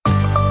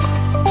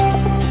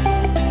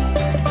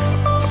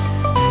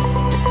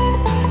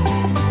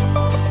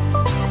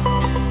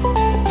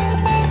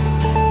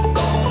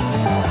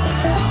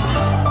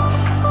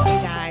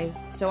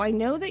So I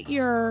know that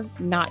you're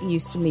not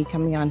used to me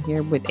coming on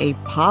here with a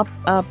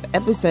pop-up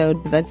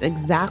episode, but that's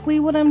exactly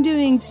what I'm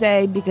doing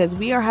today because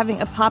we are having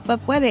a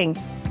pop-up wedding.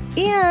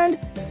 And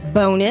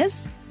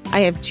bonus, I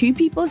have two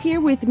people here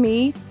with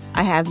me.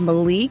 I have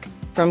Malik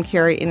from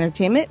Curate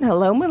Entertainment.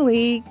 Hello,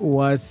 Malik.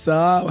 What's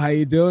up? How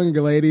you doing,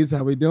 ladies?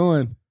 How we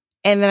doing?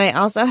 And then I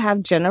also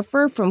have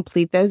Jennifer from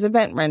Plethos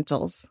Event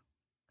Rentals.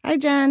 Hi,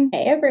 Jen.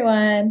 Hey,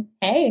 everyone.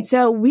 Hey.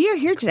 So we are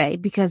here today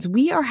because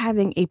we are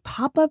having a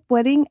pop-up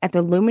wedding at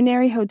the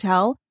Luminary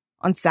Hotel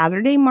on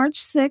Saturday, March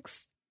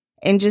 6th.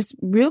 And just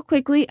real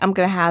quickly, I'm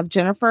going to have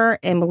Jennifer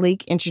and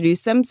Malik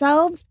introduce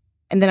themselves.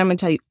 And then I'm going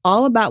to tell you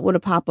all about what a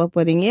pop-up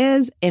wedding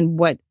is and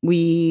what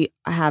we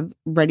have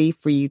ready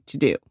for you to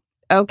do.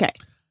 Okay.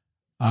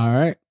 All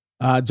right.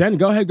 Jen,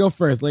 go ahead. Go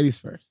first. Ladies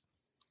first.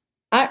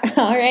 All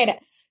right.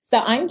 So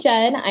I'm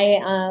Jen.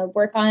 I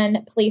work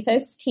on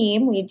Plethos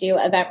team. We do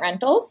event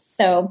rentals.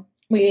 So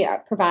we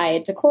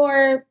provide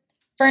decor,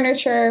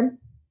 furniture,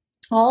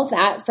 all of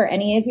that for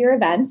any of your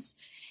events.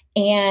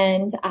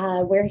 And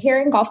we're here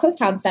in Gulf Coast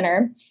Town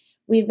Center.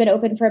 We've been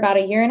open for about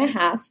 1.5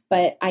 years,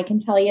 but I can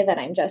tell you that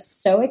I'm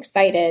just so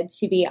excited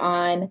to be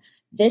on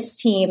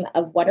this team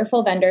of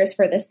wonderful vendors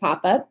for this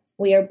pop-up.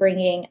 We are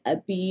bringing a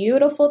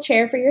beautiful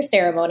chair for your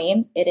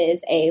ceremony. It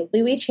is a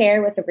Louis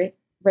chair with a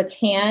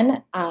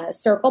rattan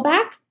circle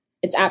back.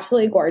 It's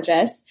absolutely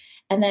gorgeous.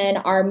 And then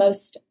our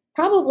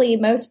probably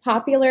most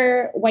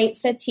popular white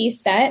settee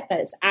set that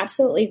is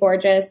absolutely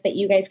gorgeous that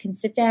you guys can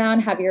sit down,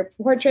 have your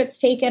portraits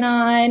taken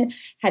on,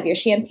 have your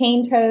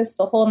champagne toast,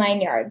 the whole 9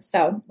 yards.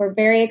 So we're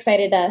very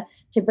excited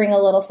to bring a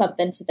little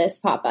something to this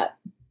pop-up.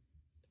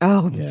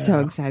 Oh, I'm so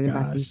excited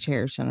about these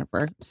chairs,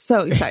 Jennifer. So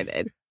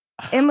excited.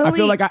 Emily,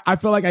 I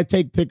feel like I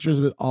take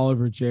pictures with all of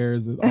her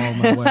chairs at all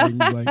my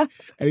weddings. Like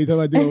anytime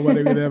I do a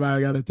wedding with them,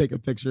 I got to take a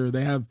picture.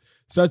 They have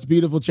such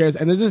beautiful chairs,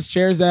 and there's just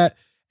chairs that,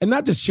 and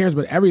not just chairs,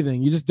 but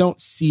everything. You just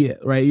don't see it,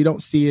 right? You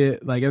don't see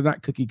it like it's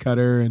not cookie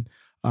cutter. And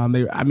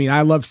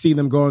I love seeing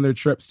them go on their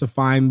trips to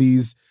find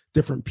these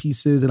different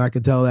pieces, and I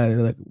can tell that it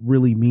like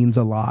really means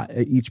a lot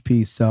at each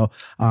piece. So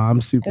I'm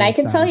super. And I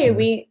can tell you,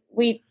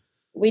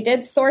 we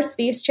did source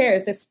these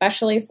chairs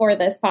especially for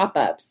this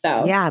pop-up.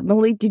 So yeah,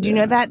 Malik, did you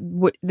know that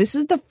this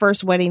is the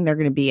first wedding they're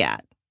going to be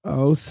at?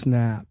 Oh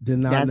snap! Did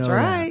not know. That's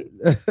right.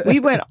 We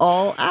went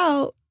all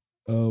out.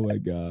 Oh my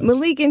gosh.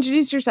 Malik,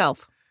 introduce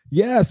yourself.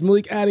 Yes,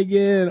 Malik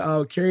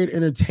Adigan, Curate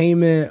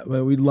Entertainment.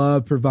 We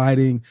love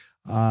providing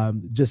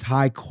just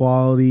high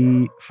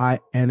quality, high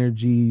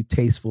energy,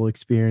 tasteful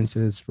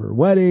experiences for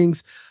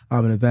weddings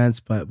and events.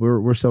 But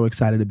we're so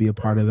excited to be a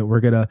part of it.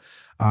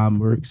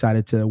 We're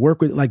excited to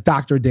work with like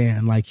Dr.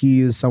 Dan. Like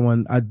he is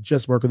someone, I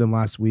just worked with him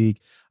last week.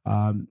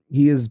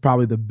 He is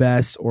probably the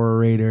best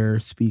orator,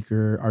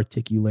 speaker,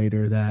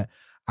 articulator that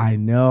I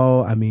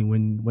know. I mean,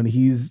 when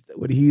he's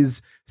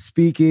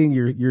speaking,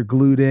 you're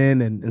glued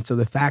in. And so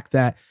the fact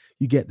that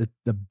you get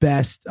the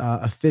best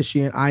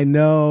officiant I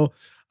know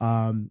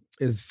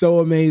is so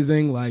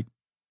amazing. Like,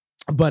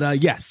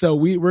 but yeah, so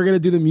we're going to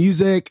do the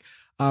music.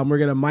 We're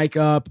going to mic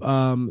up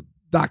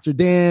Dr.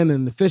 Dan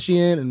and the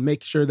officiant and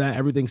make sure that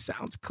everything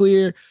sounds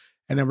clear.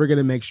 And then we're going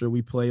to make sure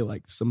we play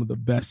like some of the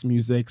best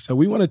music. So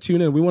we want to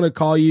tune in. We want to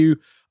call you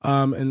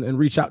and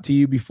reach out to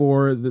you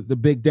before the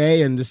big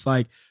day and just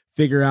like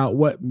figure out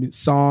what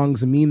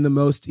songs mean the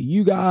most to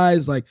you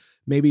guys. Like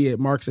maybe it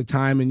marks a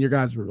time in your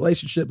guys'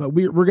 relationship, but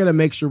we're going to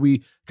make sure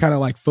we kind of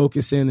like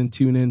focus in and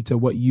tune in to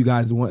what you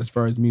guys want as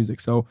far as music.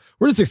 So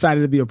we're just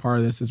excited to be a part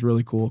of this. It's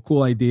really cool.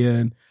 Cool idea.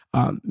 And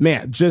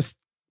man, just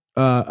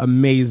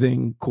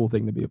amazing, cool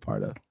thing to be a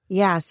part of.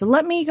 Yeah. So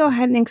let me go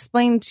ahead and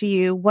explain to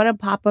you what a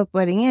pop-up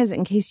wedding is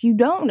in case you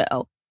don't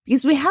know,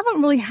 because we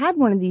haven't really had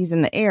one of these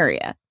in the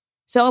area.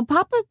 So a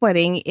pop-up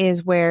wedding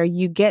is where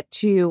you get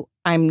to,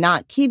 I'm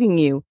not kidding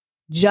you,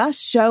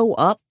 just show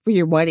up for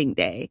your wedding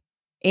day.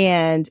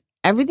 And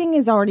everything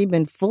has already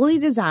been fully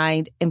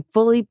designed and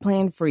fully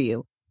planned for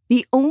you.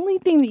 The only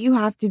thing that you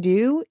have to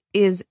do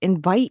is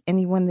invite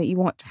anyone that you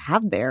want to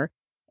have there.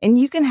 And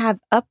you can have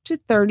up to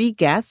 30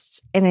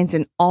 guests, and it's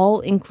an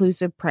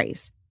all-inclusive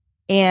price.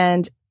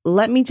 And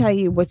let me tell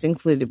you what's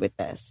included with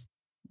this.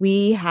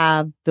 We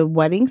have the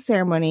wedding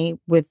ceremony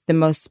with the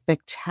most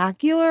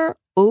spectacular,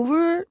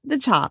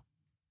 over-the-top,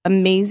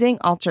 amazing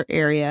altar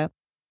area,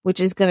 which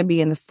is going to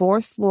be in the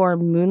 4th floor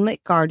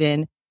moonlit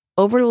garden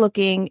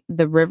overlooking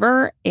the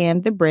river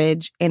and the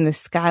bridge and the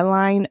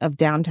skyline of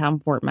downtown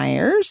Fort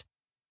Myers.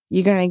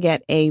 You're going to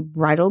get a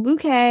bridal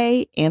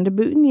bouquet and a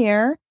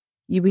boutonniere.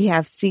 We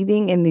have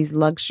seating in these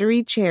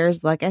luxury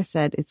chairs. Like I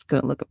said, it's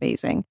going to look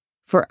amazing.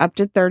 For up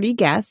to 30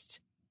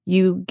 guests,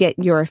 you get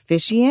your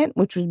officiant,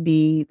 which would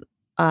be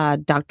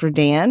Dr.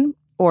 Dan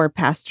or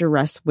Pastor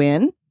Russ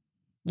Wynn.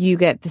 You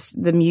get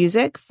the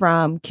music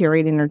from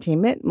Curate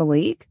Entertainment,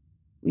 Malik.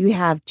 You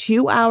have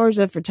 2 hours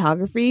of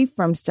photography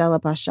from Stella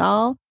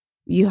Paschal.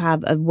 You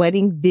have a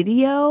wedding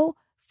video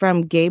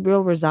from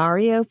Gabriel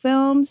Rosario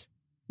Films.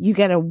 You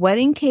get a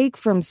wedding cake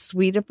from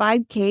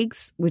Sweetified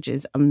Cakes, which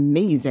is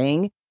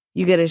amazing.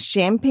 You get a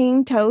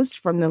champagne toast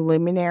from the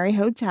Luminary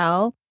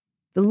Hotel.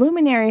 the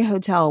Luminary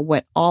Hotel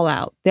went all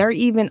out. They're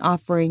even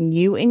offering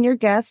you and your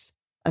guests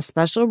a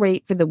special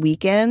rate for the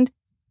weekend.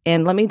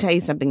 And let me tell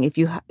you something.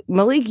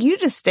 Malik, you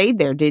just stayed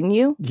there, didn't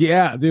you?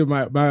 Yeah, dude,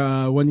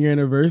 my 1 year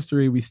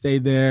anniversary, we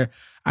stayed there.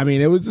 I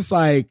mean, it was just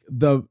like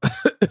the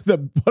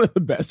one of the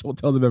best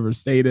hotels I've ever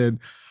stayed in.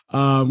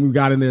 We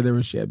got in there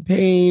was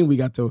champagne. We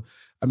got to,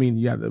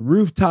 you had the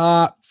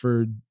rooftop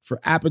for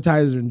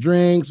appetizers and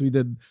drinks. We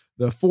did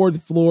the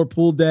 4th floor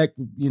pool deck,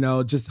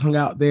 just hung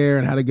out there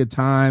and had a good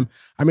time.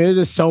 I mean, there's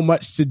just so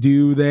much to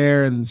do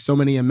there and so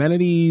many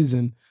amenities,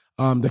 and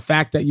the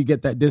fact that you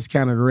get that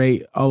discounted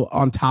rate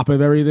on top of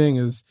everything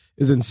is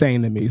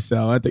insane to me.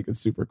 So I think it's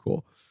super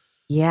cool.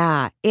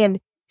 Yeah.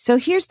 And so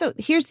here's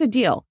the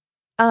deal.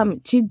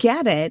 To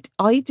get it,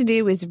 all you have to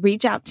do is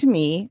reach out to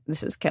me.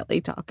 This is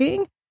Kelly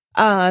talking.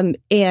 And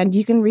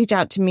you can reach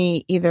out to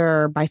me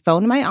either by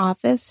phone in my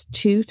office,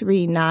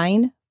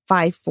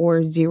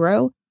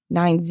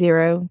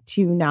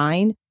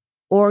 239-540-9029,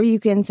 or you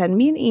can send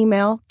me an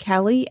email,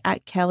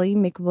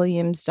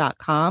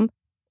 kelly@kellymcwilliams.com,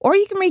 or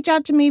you can reach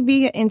out to me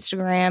via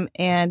Instagram,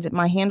 and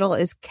my handle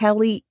is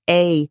Kelly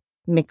A.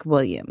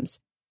 McWilliams.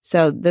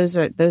 So those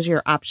are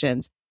your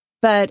options.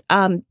 But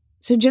so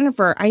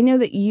Jennifer, I know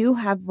that you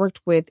have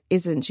worked with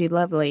Isn't She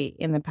Lovely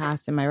in the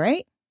past, am I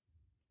right?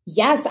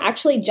 Yes,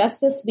 actually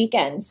just this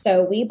weekend.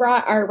 So we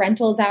brought our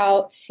rentals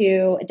out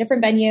to a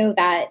different venue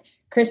that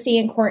Christy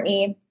and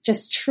Courtney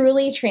just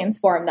truly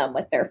transformed them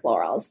with their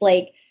florals.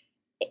 Like,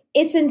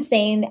 it's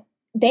insane.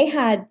 They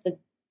had the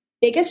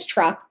biggest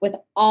truck with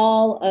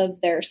all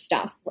of their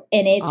stuff,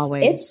 and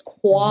it's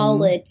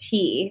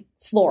quality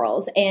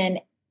florals, and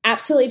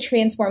absolutely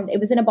transformed. It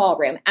was in a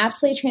ballroom,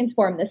 absolutely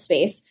transformed the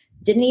space.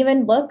 Didn't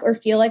even look or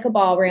feel like a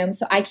ballroom.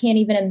 So I can't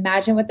even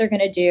imagine what they're going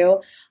to do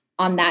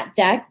on that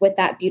deck with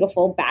that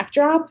beautiful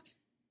backdrop.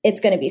 It's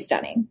going to be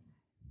stunning.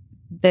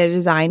 The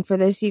design for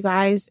this, you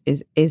guys,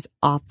 is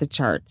off the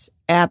charts.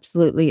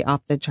 Absolutely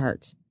off the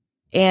charts.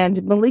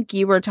 And Malik,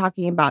 you were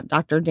talking about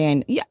Dr.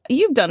 Dan. Yeah,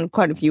 you've done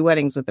quite a few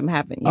weddings with him,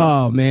 haven't you?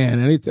 Oh man,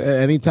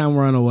 anytime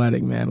we're on a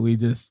wedding, man, we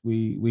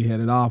hit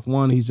it off.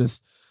 One, he's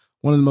just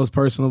one of the most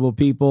personable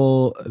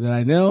people that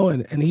I know,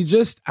 and he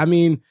just,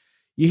 you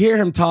hear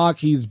him talk.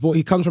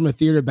 He comes from a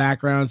theater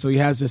background, so he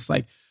has this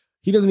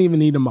he doesn't even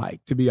need a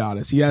mic, to be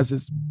honest. He has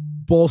this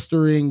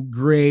bolstering,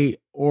 great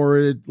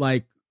aura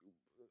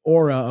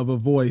of a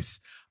voice.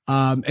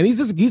 And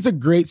he's a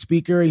great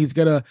speaker. He's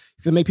gonna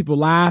make people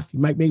laugh. He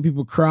might make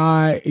people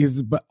cry.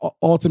 But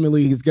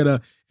ultimately he's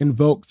gonna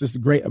invoke this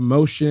great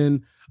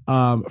emotion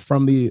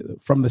from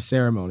the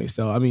ceremony.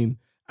 So and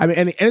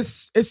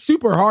it's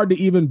super hard to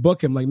even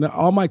book him. Like,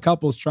 all my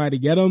couples try to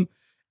get him,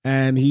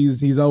 and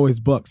he's always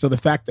booked. So the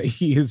fact that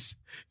he is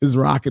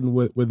rocking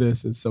with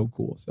this is so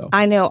cool. So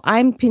I know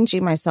I'm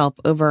pinching myself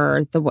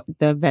over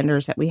the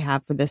vendors that we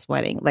have for this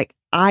wedding. Like,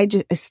 I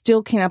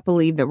still cannot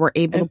believe that we're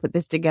able to put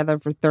this together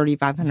for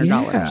 $3,500.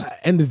 Yeah,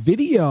 and the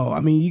video.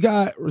 You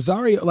got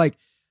Rosario. Like,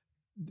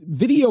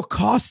 video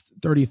costs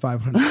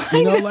 $3,500.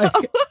 You know,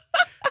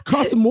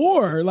 costs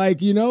more.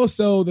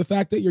 So the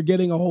fact that you're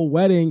getting a whole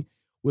wedding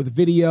with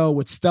video,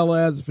 with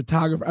Stella as a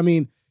photographer.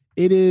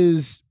 It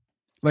is.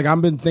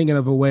 I've been thinking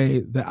of a way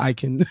that I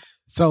can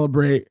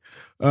celebrate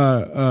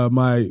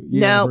my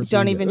No,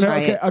 don't even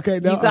try it.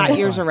 Okay, no, you got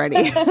yours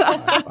already.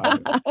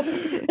 Fine.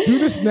 Do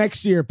this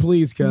next year,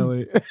 please,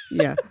 Kelly.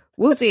 Yeah,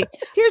 we'll see.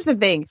 Here's the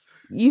thing.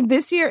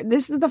 This year,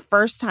 this is the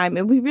first time,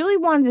 and we really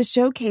wanted to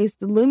showcase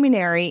the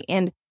Luminary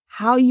and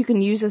how you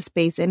can use a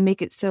space and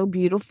make it so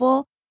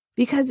beautiful,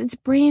 because it's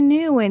brand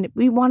new, and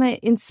we want to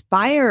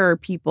inspire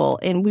people,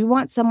 and we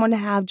want someone to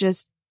have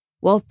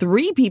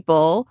 3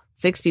 people,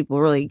 6 people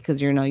really,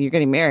 because you're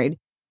getting married,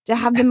 to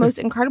have the most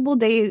incredible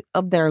day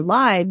of their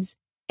lives,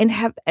 and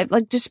have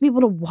just be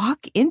able to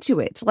walk into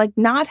it, to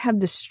not have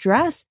the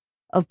stress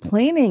of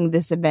planning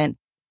this event,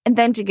 and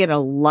then to get a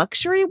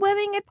luxury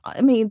wedding.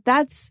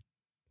 That's,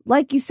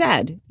 like you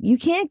said, you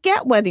can't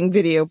get wedding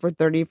video for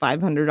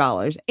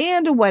 $3,500,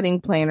 and a wedding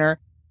planner,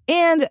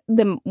 and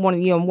one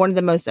of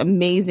the most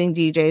amazing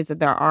DJs that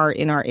there are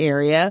in our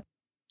area,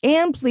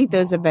 and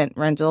Plethos Event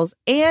Rentals,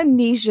 and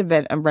Niche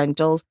Event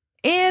Rentals,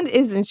 and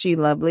Isn't She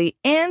Lovely,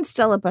 and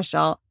Stella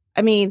Paschal,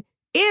 and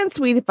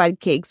Sweetified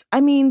Cakes.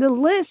 The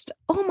list,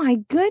 oh my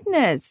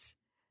goodness.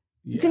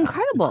 It's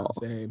incredible.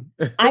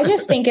 It's I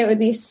just think it would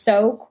be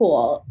so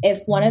cool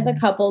if one of the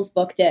couples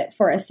booked it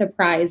for a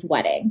surprise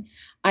wedding.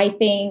 I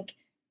think,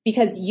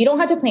 because you don't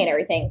have to plan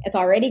everything. It's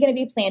already going to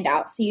be planned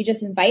out. So you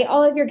just invite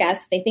all of your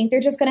guests. They think they're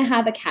just going to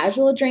have a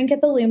casual drink at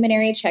the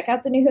Luminary, check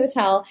out the new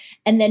hotel,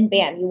 and then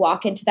bam, you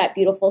walk into that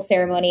beautiful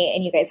ceremony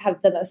and you guys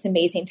have the most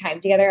amazing time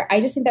together. I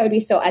just think that would be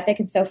so epic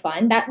and so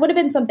fun. That would have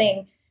been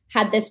something,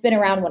 had this been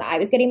around when I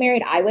was getting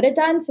married, I would have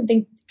done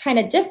something kind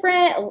of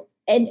different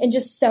and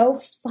just so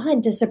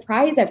fun to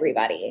surprise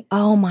everybody.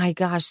 Oh my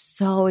gosh,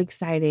 so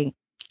exciting.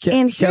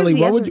 Kelly,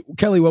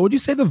 what would you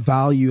say the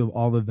value of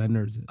all the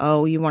vendors is?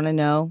 Oh, you want to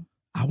know?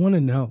 I want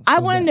to know. I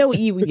want to know what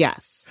you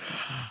guess.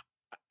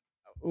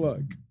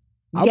 Look,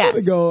 I'm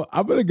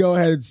gonna go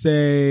ahead and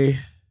say,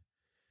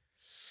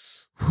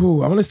 I'm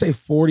gonna say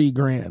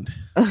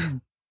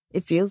 $40,000.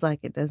 It feels like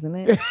it, doesn't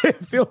it? It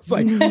feels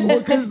like,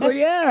 because,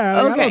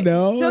 yeah, I don't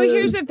know. So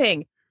here's the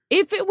thing.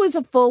 If it was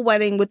a full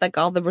wedding with like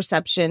all the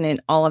reception and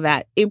all of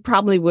that, it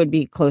probably would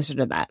be closer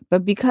to that.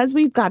 But because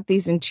we've got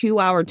these in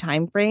 2-hour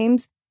time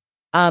frames,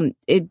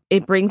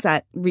 it brings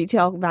that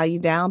retail value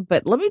down.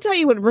 But let me tell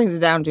you what it brings it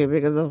down to,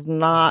 because it's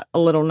not a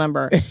little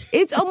number.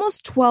 It's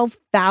almost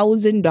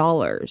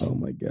 $12,000. Oh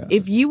my God.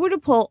 If you were to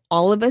pull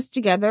all of us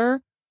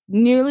together,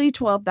 nearly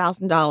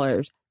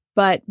 $12,000.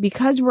 But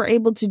because we're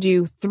able to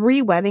do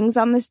 3 weddings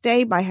on this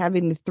day by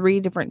having the 3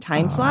 different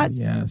time slots,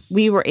 yes.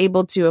 we were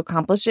able to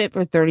accomplish it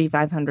for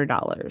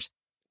 $3,500.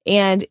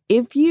 And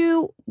if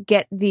you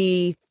get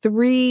the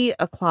 3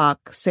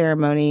 o'clock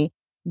ceremony,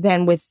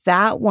 then with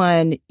that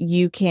one,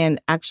 you can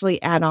actually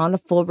add on a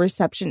full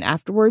reception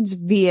afterwards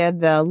via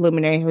the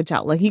Luminary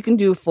Hotel. Like you can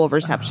do a full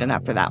reception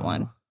after that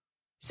one.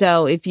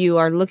 So if you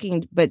are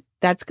looking, but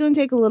that's going to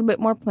take a little bit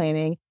more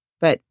planning,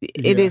 but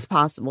it is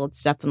possible.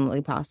 It's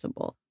definitely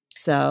possible.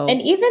 So,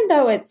 and even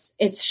though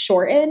it's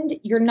shortened,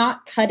 you're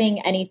not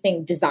cutting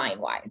anything design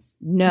wise.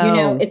 No, you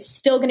know, it's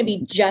still going to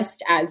be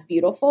just as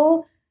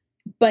beautiful,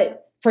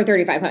 but for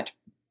 $3,500.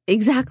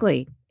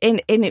 Exactly.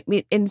 And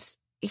it's,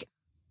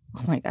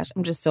 oh my gosh,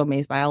 I'm just so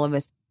amazed by all of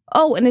this.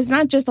 Oh, and it's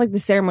not just like the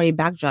ceremony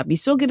backdrop. You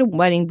still get a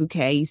wedding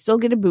bouquet. You still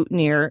get a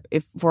boutonniere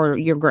for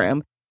your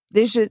groom.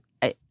 There's just,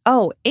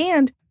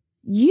 and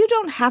you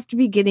don't have to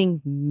be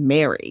getting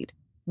married.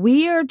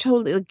 We are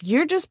totally like,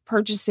 you're just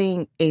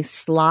purchasing a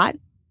slot.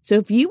 So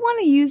if you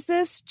want to use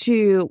this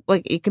to,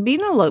 like, it could be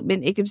an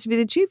elopement, it could just be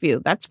the two of you.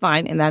 That's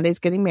fine. And that is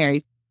getting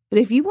married. But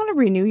if you want to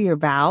renew your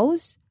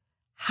vows,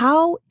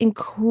 how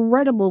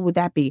incredible would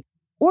that be?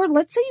 Or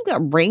let's say you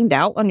got rained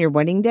out on your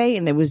wedding day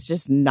and it was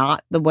just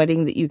not the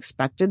wedding that you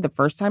expected the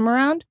first time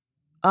around.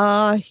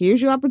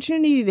 Here's your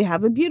opportunity to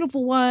have a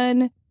beautiful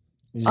one.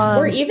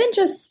 Or even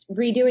just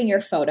redoing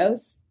your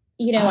photos.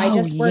 You know, I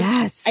just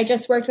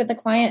worked with a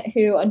client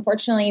who,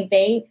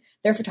 unfortunately,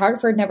 their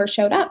photographer never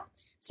showed up.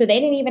 So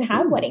they didn't even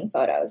have wedding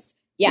photos.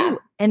 Yeah. Ooh.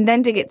 And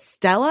then to get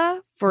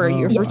Stella for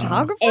your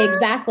photographer?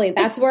 Exactly.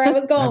 That's where I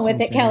was going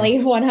with it, Kelly.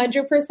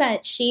 100%.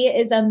 She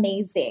is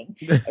amazing.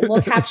 It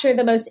will capture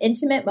the most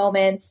intimate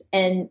moments,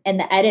 and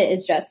the edit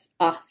is just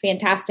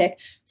fantastic.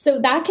 So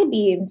that could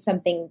be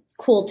something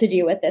cool to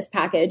do with this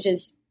package,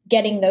 is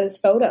getting those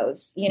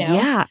photos, you know?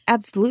 Yeah,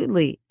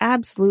 absolutely.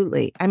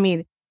 Absolutely. I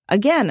mean,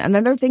 again,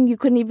 another thing you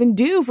couldn't even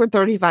do for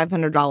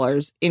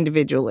 $3,500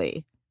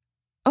 individually.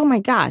 Oh my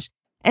gosh.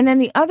 And then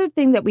the other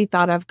thing that we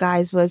thought of,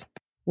 guys, was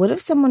what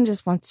if someone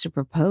just wants to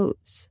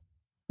propose?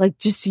 Like,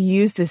 just to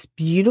use this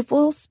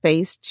beautiful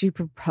space to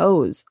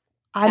propose.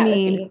 I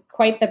mean, would be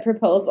quite the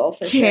proposal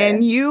for sure.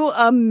 Can you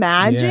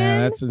imagine? Yeah,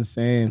 that's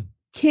insane.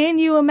 Can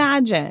you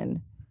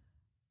imagine?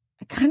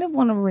 I kind of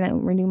want to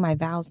renew my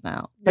vows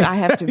now, but I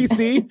have to. You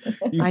see?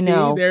 I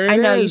know. There it I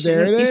know. is.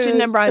 You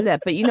shouldn't have brought it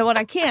up, but you know what?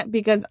 I can't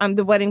because I'm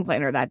the wedding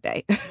planner that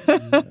day.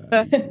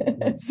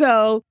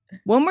 So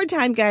one more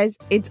time, guys,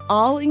 it's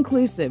all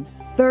inclusive.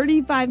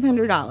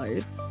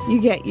 $3,500.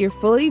 You get your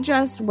fully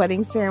dressed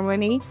wedding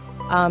ceremony,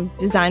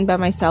 designed by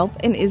myself,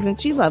 and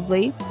isn't she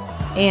lovely?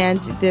 And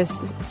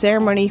this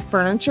ceremony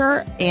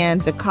furniture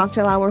and the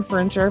cocktail hour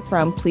furniture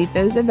from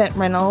Plethos Event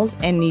Rentals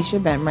and Niche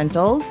Event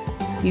Rentals.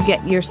 You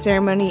get your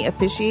ceremony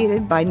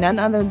officiated by none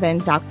other than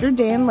Dr.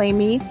 Dan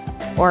Lamy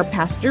or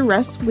Pastor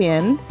Russ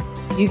Wynn.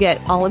 You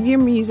get all of your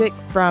music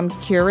from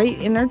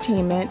Curate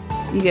Entertainment.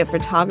 You get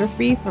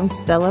photography from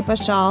Stella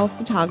Bashal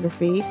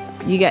Photography.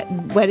 You get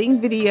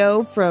wedding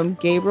video from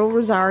Gabriel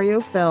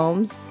Rosario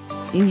Films.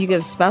 And you get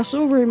a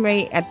special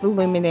roommate at the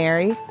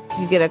Luminary.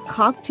 You get a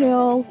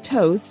cocktail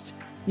toast.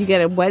 You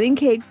get a wedding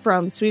cake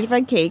from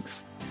Sweetified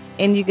Cakes.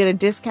 And you get a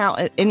discount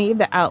at any of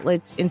the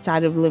outlets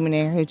inside of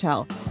Luminary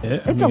Hotel.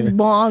 It's a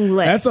long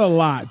list. That's a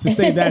lot. To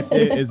say that's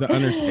it is an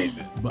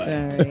understatement. But.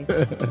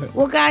 Sorry.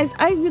 Well, guys,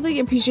 I really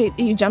appreciate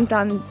that you jumped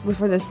on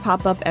for this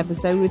pop-up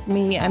episode with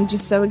me. I'm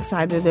just so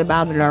excited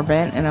about our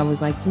event. And I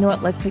was like, you know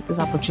what? Let's take this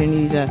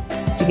opportunity to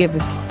get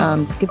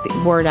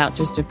the word out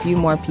just to a few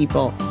more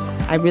people.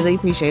 I really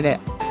appreciate it.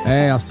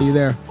 Hey, I'll see you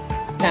there.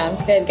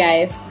 Sounds good,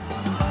 guys.